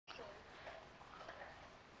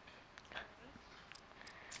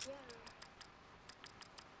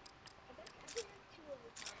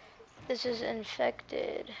This is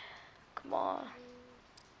infected. Come on.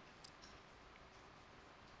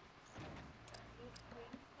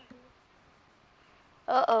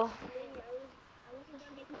 Uh-oh.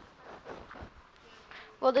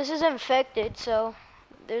 Well, this is infected, so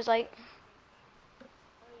there's like...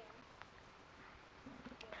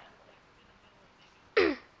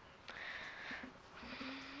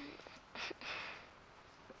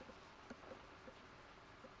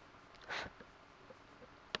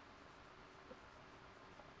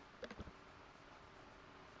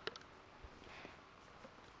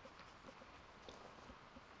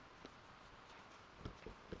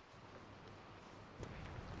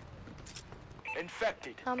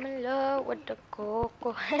 Infected. I'm in love with the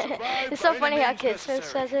coco. It's so funny how kids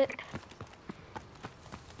says it.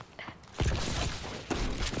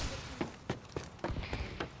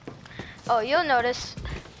 Oh, you'll notice.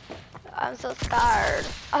 I'm so scared.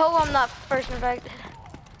 I hope I'm not first infected.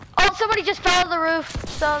 Oh, somebody just fell to the roof.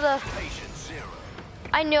 Patient 0.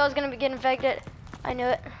 I knew I was gonna get infected. I knew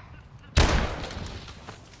it.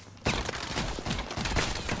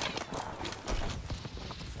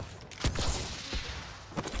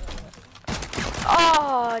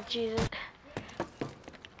 Oh, Jesus.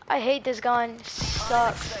 I hate this gun. It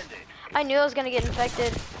sucks. I knew I was gonna get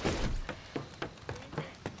infected.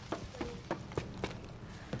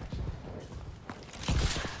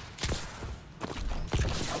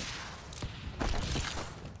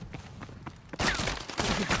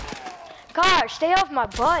 Gosh, stay off my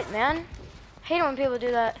butt, man. I hate it when people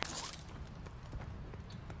do that.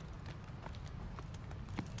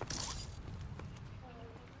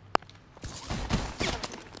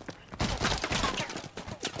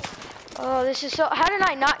 Oh, this is so... How did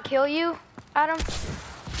I not kill you, Adam?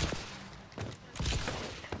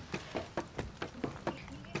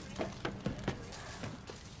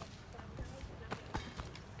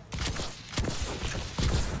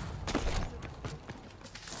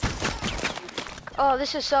 Oh,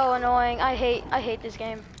 this is so annoying. I hate this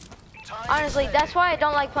game. Honestly, that's why I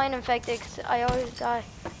don't like playing infected, 'cause I always die.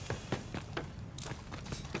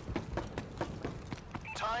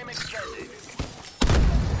 Time extended.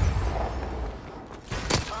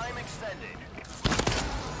 Time extended.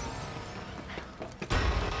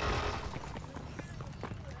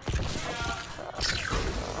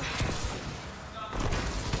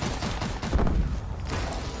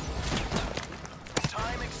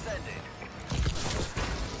 Time extended.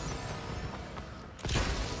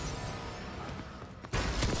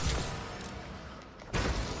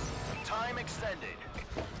 Time extended.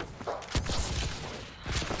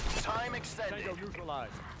 Time extended. Tango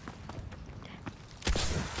neutralized.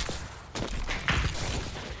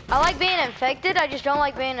 I like being infected, I just don't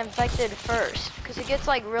like being infected first, because it gets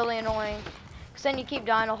like really annoying. Because then you keep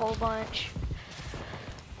dying a whole bunch.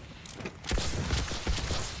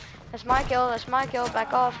 That's my kill,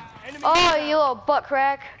 back off. Oh, you little butt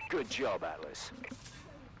crack. Good job, Atlas.